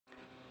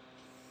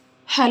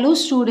Hello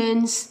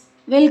students,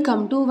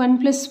 welcome to 1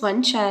 plus 1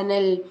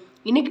 channel.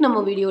 இன்னைக்கு நம்ம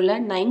வீடியோல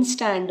 9th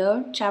standard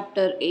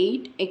chapter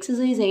 8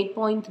 exercise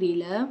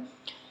 8.3ல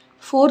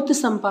 4th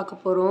sum பார்க்க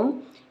போறோம்.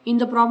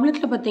 இந்த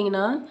ப்ராப்ளத்துல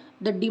பாத்தீங்கன்னா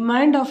the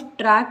demand of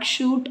track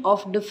shoot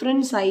of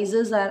different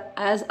sizes are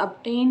as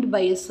obtained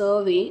by a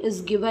survey is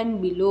given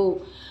below.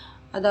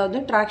 அதாவது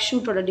track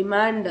ஷூட்டோட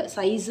demand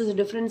sizes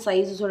different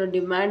சைஸஸோட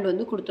demand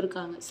வந்து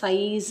கொடுத்துருக்காங்க.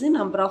 சைஸு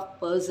நம்பர் ஆஃப்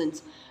பர்சன்ஸ்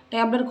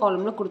டேப்லர்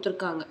காலமில்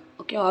கொடுத்துருக்காங்க.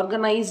 Okay,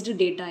 organised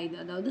data இது.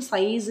 அதாவது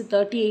சைஸ்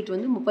 38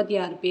 வந்து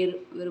 36 பேர்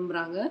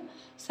விரும்புகிறாங்க,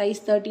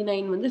 சைஸ்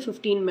 39 வந்து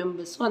 15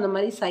 மெம்பர்ஸ். ஸோ அந்த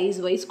மாதிரி சைஸ்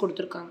வைஸ்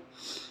கொடுத்துருக்காங்க.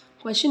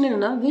 கொஷின்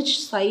என்னென்னா which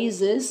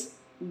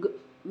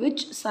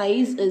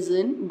size is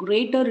in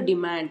greater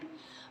demand,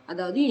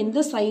 அதாவது எந்த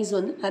சைஸ்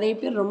வந்து நிறைய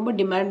பேர் ரொம்ப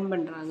டிமாண்ட்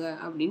பண்ணுறாங்க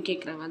அப்படின்னு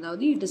கேட்குறாங்க.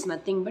 அதாவது it is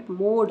nothing but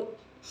mode.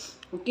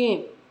 Okay,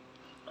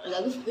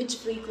 அதாவது which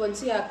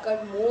frequency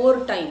occurred more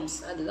times,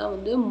 அதுதான்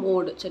வந்து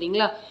மோடு.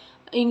 சரிங்களா,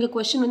 இங்கே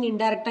கொஸ்டின் வந்து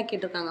இன்டைரக்டாக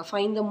கேட்டிருக்காங்க.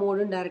 ஃபைண்ட் த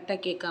மோடு டைரெக்டாக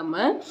கேட்காம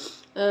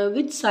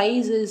which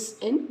size is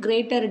in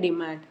greater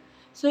demand.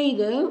 So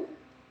இது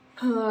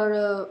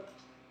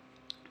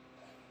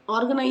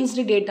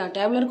ஆர்கனைஸ்டு டேட்டா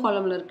டேப்லர்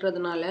காலமில்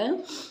இருக்கிறதுனால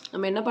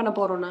நம்ம என்ன பண்ண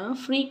போகிறோம்னா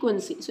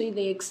ஃப்ரீக்வன்சி. ஸோ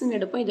இதை எக்ஸ்ன்னு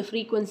எடுப்போம், இதை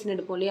ஃப்ரீக்வன்சின்னு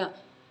எடுப்போம் இல்லையா.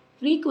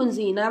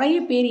 ஃப்ரீக்வன்சி நிறைய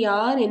பேர்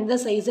யார் எந்த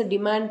சைஸை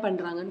டிமாண்ட்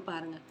பண்ணுறாங்கன்னு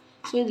பாருங்கள்.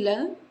 ஸோ இதில்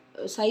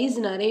சைஸ்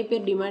நிறைய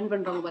பேர் டிமாண்ட்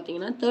பண்ணுறவங்க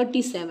பார்த்தீங்கன்னா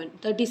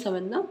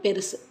 37 தான்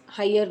பெருசு,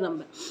 higher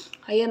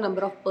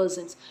number of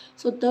persons.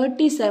 So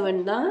 37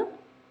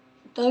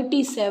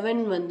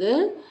 வந்து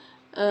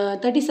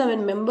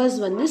 37 மெம்பர்ஸ்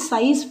வந்து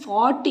சைஸ்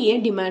 40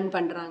 டிமாண்ட்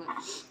பண்ணுறாங்க.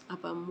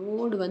 அப்போ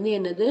மோடு வந்து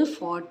என்னது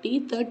 40,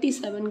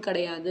 37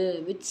 கிடையாது.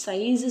 Which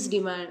size is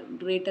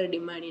greater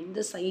demand, எந்த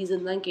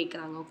சைஸுன்னு தான்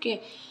கேட்குறாங்க. ஓகே,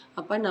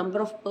 அப்போ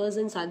நம்பர் ஆஃப்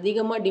பர்சன்ஸ்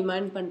அதிகமாக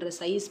டிமாண்ட் பண்ணுற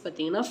சைஸ்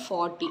பார்த்தீங்கன்னா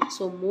 40.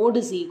 So mode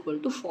is equal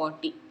to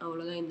 40.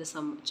 அவ்வளோதான் இந்த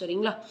சம்.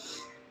 சரிங்களா,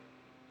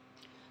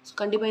 ஸோ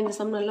கண்டிப்பாக இந்த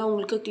சம் நல்லா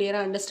உங்களுக்கு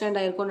கிளியராக அண்டர்ஸ்டாண்ட்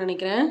ஆகிருக்கும்னு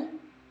நினைக்கிறேன்.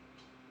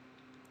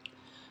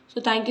 So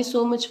thank you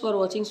so much for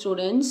வாட்சிங்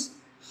ஸ்டூடெண்ட்ஸ்.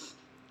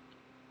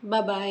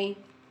 Bye bye.